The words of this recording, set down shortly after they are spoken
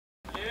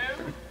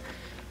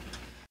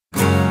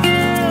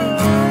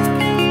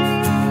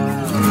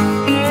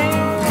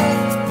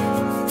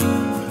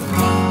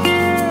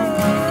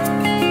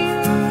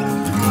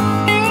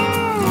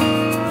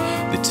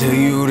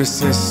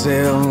set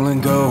sail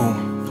and go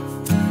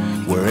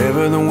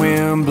wherever the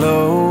wind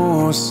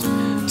blows.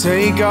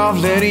 Take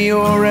off, let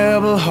your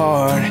rebel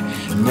heart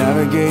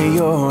navigate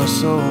your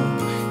soul.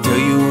 Tell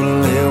you to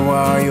live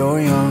while you're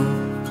young,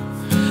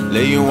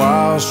 let your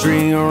wild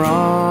string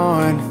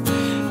run.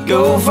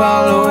 Go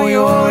follow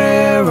your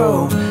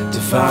arrow to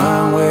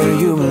find where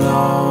you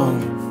belong.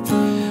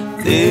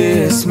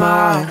 This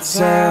might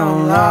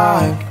sound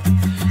like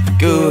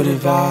good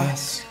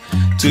advice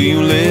till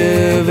you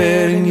live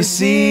it and you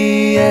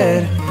see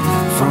it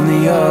from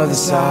the other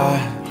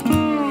side.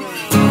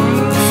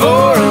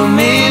 For a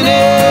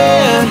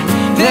minute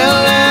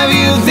they'll have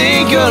you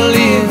think you're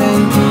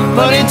living,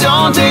 but it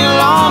don't take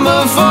long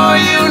before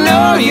you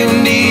know you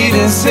need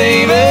a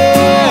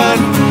saving.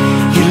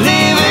 You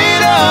live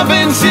it up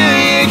until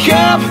your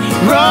cup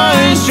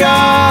runs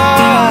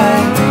dry,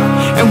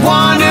 and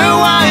wonder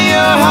why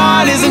your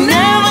heart is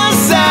never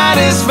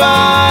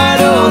satisfied.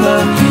 Oh, the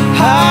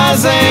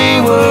highs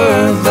ain't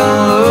worth the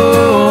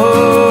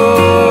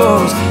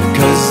lows,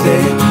 'cause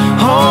they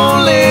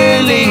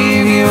only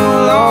leave you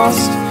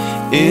lost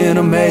in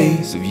a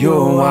maze of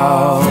your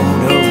wild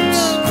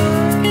oats.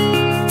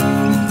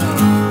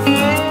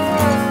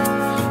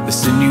 They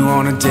send you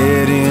on a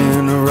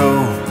dead-end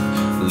road,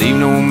 leave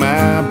no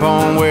map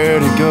on where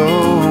to go.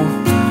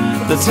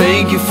 They'll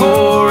take you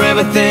for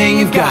everything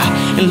you've got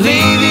and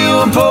leave you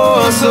a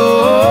poor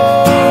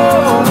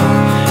soul.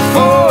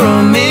 For a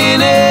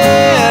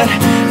minute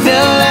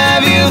they'll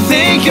have you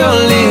think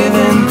you're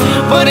living,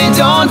 but it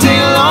don't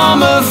take long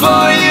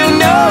before you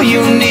know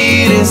you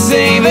need a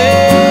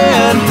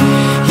saving.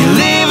 You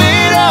live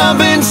it up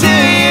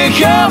until your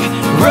cup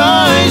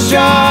runs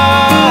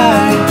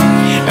dry,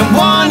 and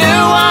wonder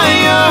why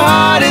your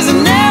heart is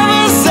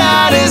never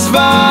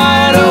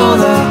satisfied. Oh,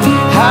 the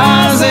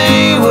highs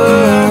ain't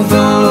worth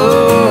the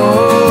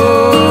lows,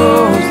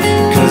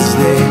 'cause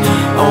they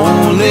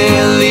only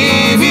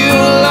leave you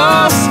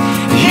lost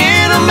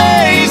in a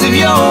maze of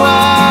your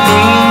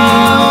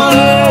wild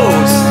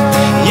oats.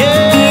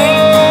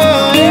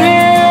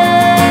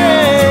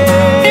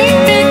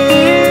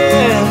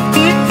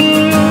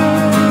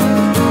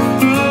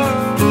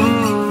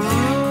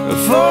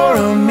 For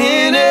a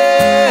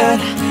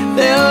minute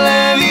they'll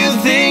have you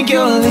think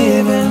you're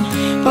living,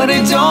 but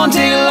it don't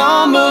take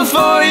long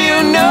before you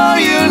know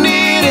you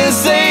need a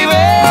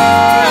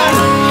saving.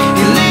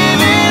 You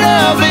live it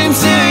up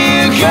until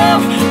your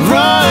cup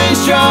runs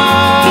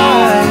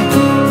dry,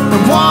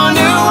 and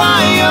wonder why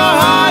your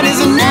heart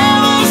is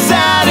never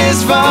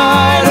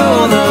satisfied.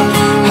 Oh, the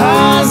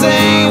highs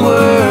ain't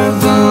worth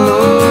the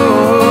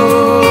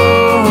lows,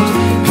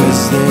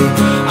 'cause they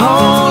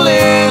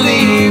only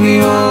leave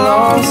you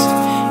lost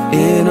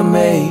in a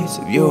maze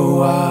of your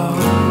wild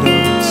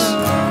oats.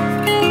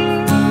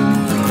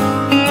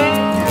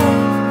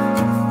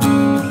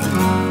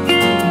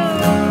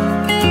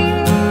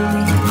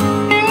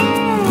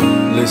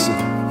 Listen,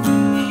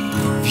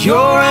 if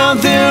you're out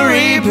there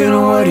reaping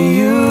what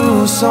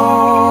you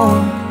sow,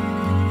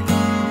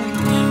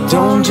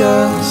 don't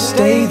just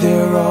stay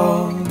there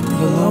all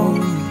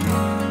alone.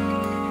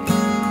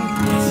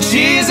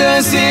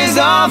 Jesus is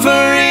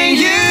offering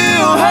you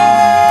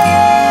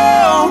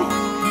hope.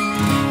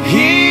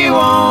 He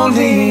won't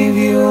leave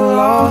you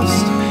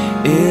lost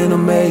in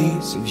a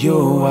maze of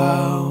your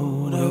wild